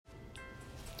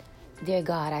Dear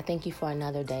God, I thank you for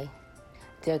another day.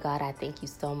 Dear God, I thank you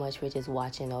so much for just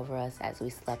watching over us as we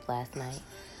slept last night.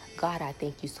 God, I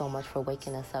thank you so much for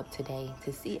waking us up today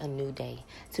to see a new day,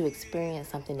 to experience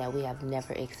something that we have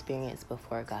never experienced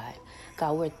before, God.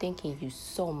 God, we're thanking you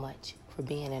so much for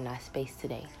being in our space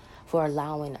today, for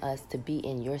allowing us to be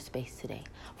in your space today,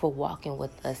 for walking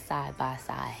with us side by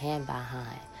side, hand by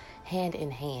hand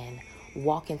in hand,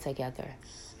 walking together,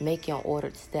 making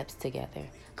ordered steps together,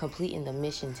 completing the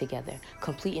mission together,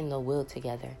 completing the will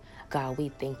together. God, we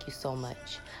thank you so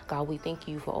much. God, we thank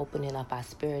you for opening up our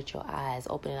spiritual eyes,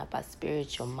 opening up our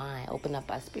spiritual mind, opening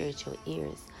up our spiritual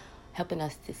ears, helping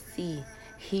us to see,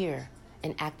 hear,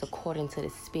 and act according to the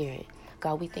Spirit.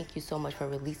 God, we thank you so much for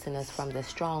releasing us from the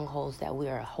strongholds that we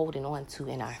are holding on to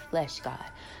in our flesh, God.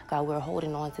 God, we're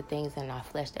holding on to things in our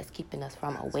flesh that's keeping us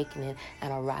from awakening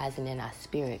and arising in our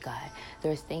spirit, God.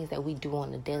 There's things that we do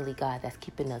on the daily, God, that's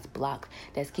keeping us blocked,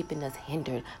 that's keeping us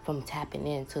hindered from tapping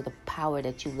into the power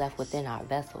that you left within our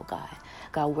vessel, God.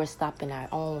 God, we're stopping our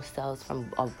own selves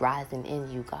from arising in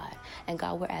you, God. And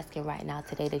God, we're asking right now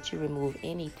today that you remove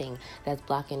anything that's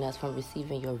blocking us from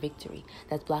receiving your victory,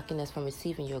 that's blocking us from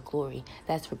receiving your glory,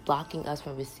 that's blocking us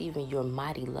from receiving your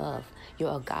mighty love,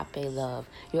 your agape love,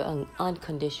 your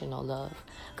unconditional love.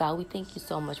 God, we thank you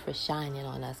so much for shining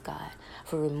on us, God,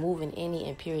 for removing any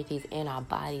impurities in our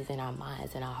bodies, in our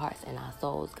minds, in our hearts, in our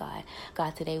souls, God.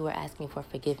 God, today we're asking for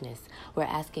forgiveness. We're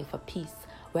asking for peace.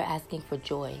 We're asking for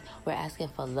joy. We're asking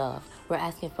for love. We're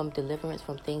asking for deliverance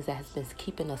from things that has been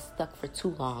keeping us stuck for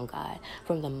too long, God.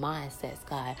 From the mindsets,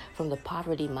 God. From the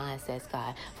poverty mindsets,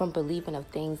 God. From believing of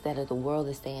things that the world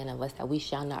is saying of us that we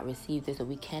shall not receive this or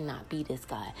we cannot be this,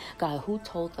 God. God, who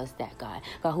told us that, God?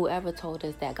 God, whoever told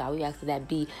us that, God, we ask that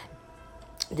be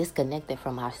disconnected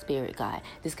from our spirit, God,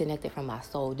 disconnected from our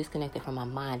soul, disconnected from our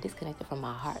mind, disconnected from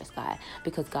our hearts, God,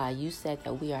 because God, you said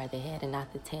that we are the head and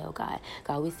not the tail, God.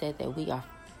 God, we said that we are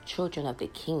children of the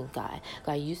King, God.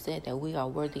 God, you said that we are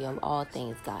worthy of all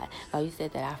things, God. God, you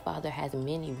said that our Father has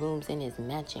many rooms in his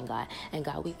mansion, God. And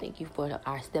God, we thank you for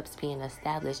our steps being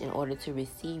established in order to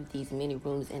receive these many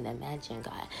rooms in the mansion,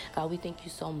 God. God, we thank you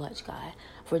so much, God,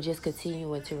 for just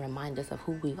continuing to remind us of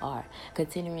who we are,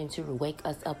 continuing to wake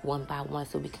us up one by one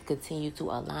so we can continue to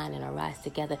align and arise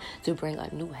together to bring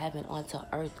a new heaven onto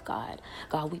earth, God.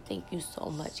 God, we thank you so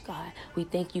much, God. We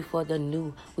thank you for the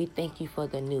new. We thank you for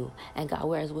the new. And God,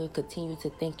 whereas we'll continue to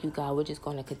thank you, God, we're just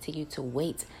going to continue to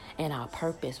wait in our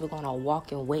purpose. We're going to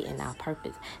walk and wait in our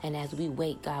purpose. And as we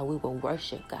wait, God, we will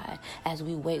worship, God. As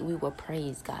we wait, we will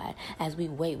praise, God. As we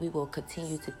wait, we will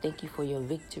continue to thank you for your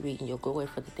victory and your glory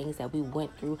for the things that we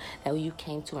went through, that you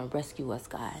came to and rescue us,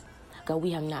 God. God,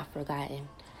 we have not forgotten.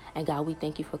 And God, we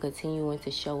thank you for continuing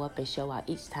to show up and show out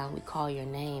each time we call your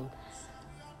name.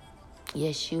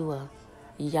 Yeshua,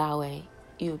 Yahweh,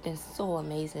 you've been so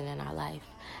amazing in our life.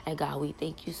 And God, we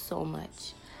thank you so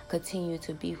much. Continue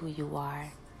to be who you are.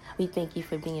 We thank you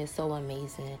for being so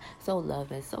amazing, so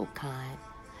loving, so kind.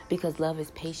 Because love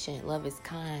is patient, love is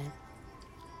kind.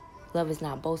 Love is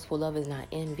not boastful, love is not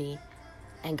envy.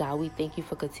 And God, we thank you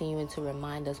for continuing to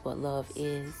remind us what love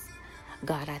is.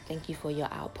 God, I thank you for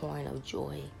your outpouring of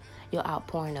joy, your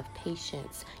outpouring of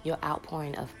patience, your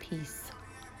outpouring of peace.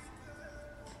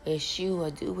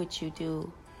 Yeshua, do what you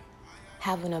do.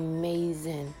 Have an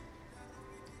amazing,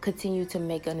 continue to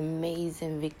make an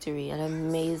amazing victory, an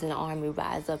amazing army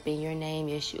rise up in your name,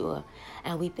 Yeshua.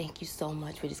 And we thank you so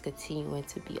much for just continuing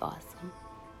to be awesome.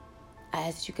 I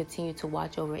ask that you continue to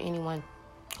watch over anyone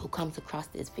who comes across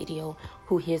this video,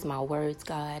 who hears my words,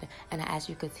 God. And I ask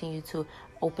you continue to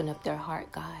open up their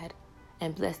heart, God,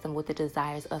 and bless them with the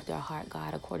desires of their heart,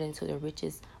 God, according to the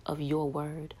riches of your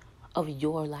word, of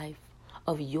your life,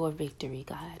 of your victory,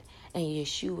 God. In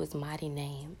Yeshua's mighty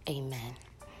name, amen.